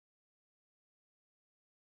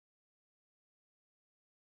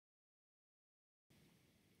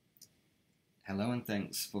Hello and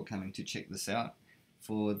thanks for coming to check this out.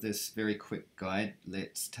 For this very quick guide,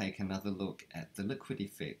 let's take another look at the liquid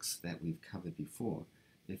effects that we've covered before.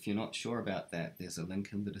 If you're not sure about that, there's a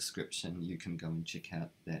link in the description. You can go and check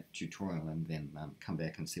out that tutorial and then come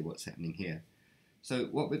back and see what's happening here. So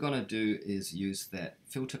what we're going to do is use that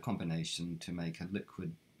filter combination to make a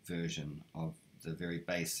liquid version of the very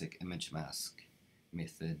basic image mask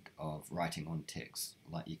method of writing on text,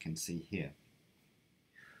 like you can see here.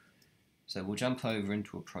 So we'll jump over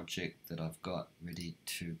into a project that I've got ready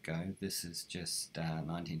to go. This is just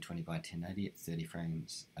 1920 by 1080 at 30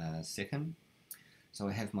 frames a second. So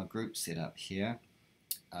I have my group set up here.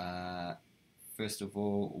 First of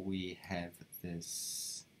all, we have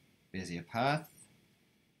this Bezier path,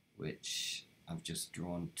 which I've just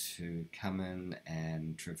drawn to come in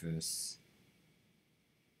and traverse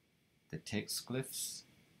the text glyphs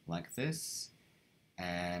like this.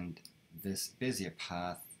 And this Bezier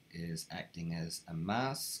path is acting as a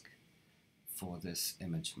mask for this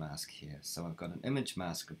image mask here. So I've got an image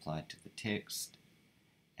mask applied to the text,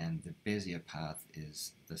 and the Bezier path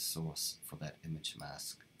is the source for that image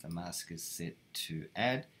mask. The mask is set to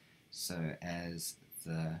add, so as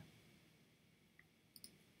the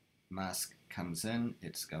mask comes in,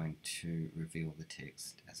 it's going to reveal the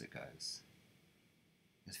text as it goes.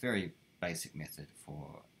 It's a very basic method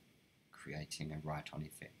for creating a write-on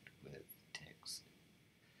effect with text.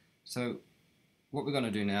 So what we're going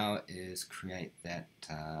to do now is create that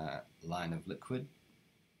line of liquid,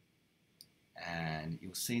 and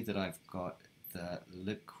you'll see that I've got the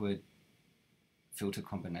liquid filter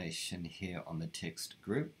combination here on the text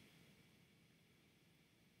group,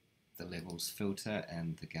 the levels filter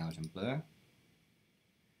and the Gaussian blur.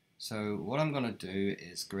 So what I'm going to do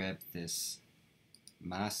is grab this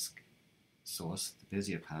mask source, the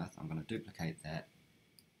Bezier path. I'm going to duplicate that,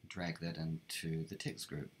 drag that into the text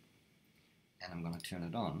group, and I'm going to turn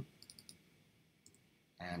it on,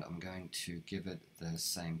 and I'm going to give it the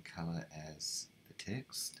same color as the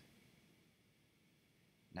text.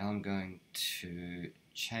 Now I'm going to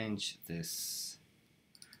change this,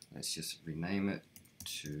 let's just rename it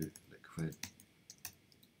to liquid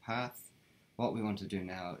path. What we want to do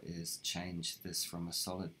now is change this from a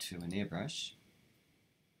solid to an airbrush.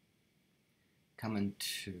 Come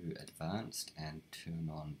into advanced and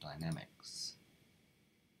turn on dynamics,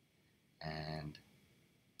 and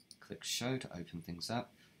click show to open things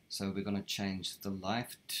up. So we're going to change the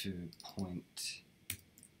life to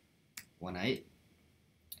 0.18,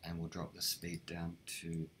 and we'll drop the speed down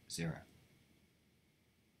to 0.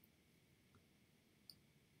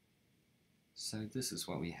 So this is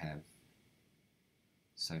what we have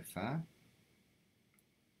so far.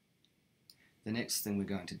 The next thing we're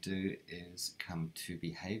going to do is come to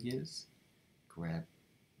behaviours, grab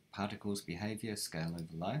particles behaviour, scale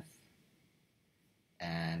over life,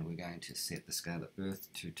 and we're going to set the scale at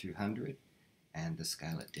birth to 200 and the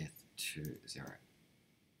scale at death to 0.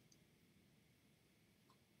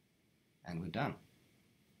 And we're done.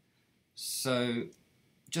 So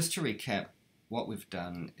just to recap, what we've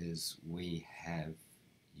done is we have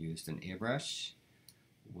used an airbrush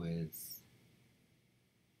with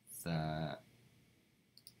the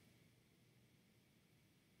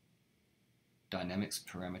dynamics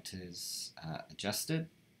parameters adjusted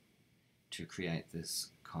to create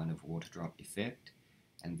this kind of water drop effect,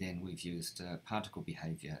 and then we've used particle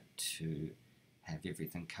behavior to have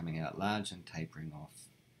everything coming out large and tapering off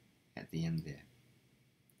at the end there.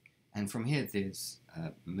 And from here there's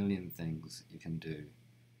a million things you can do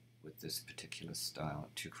with this particular style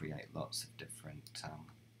to create lots of different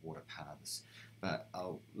water paths, but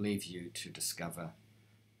I'll leave you to discover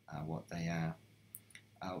what they are.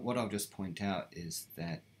 What I'll just point out is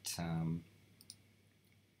that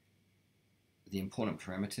the important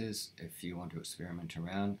parameters, if you want to experiment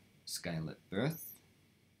around, scale at birth,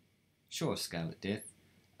 sure, scale at death.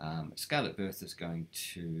 Scale at birth is going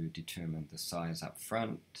to determine the size up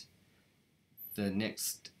front. The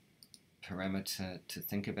next parameter to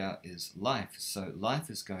think about is life. So life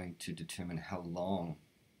is going to determine how long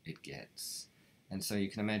it gets. And so you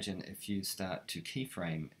can imagine if you start to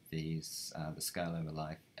keyframe these, the scale over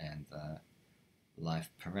life and the life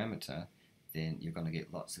parameter, then you're going to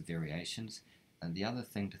get lots of variations. And the other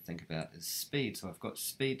thing to think about is speed. So I've got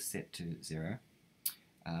speed set to 0,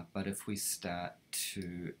 but if we start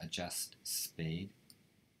to adjust speed,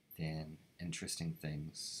 then interesting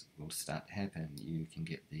things will start to happen. You can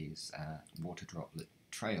get these water droplet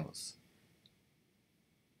trails.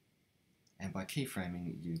 And by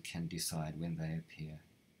keyframing, you can decide when they appear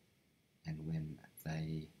and when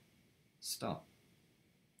they stop.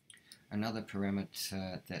 Another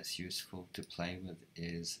parameter that's useful to play with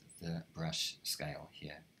is the brush scale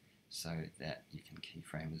here, so that you can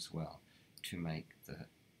keyframe as well to make the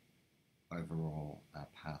overall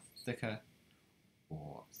path thicker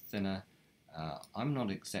or thinner. I'm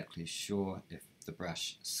not exactly sure if the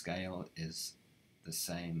brush scale is the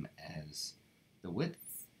same as the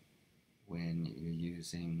width when you're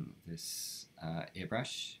using this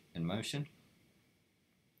airbrush in motion.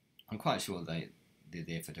 I'm quite sure they're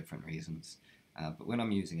there for different reasons, but when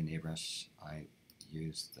I'm using an airbrush, I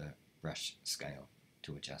use the brush scale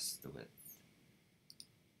to adjust the width.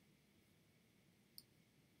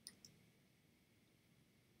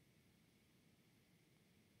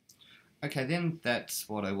 Okay, then that's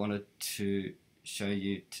what I wanted to show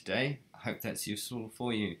you today. I hope that's useful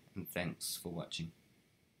for you, and thanks for watching.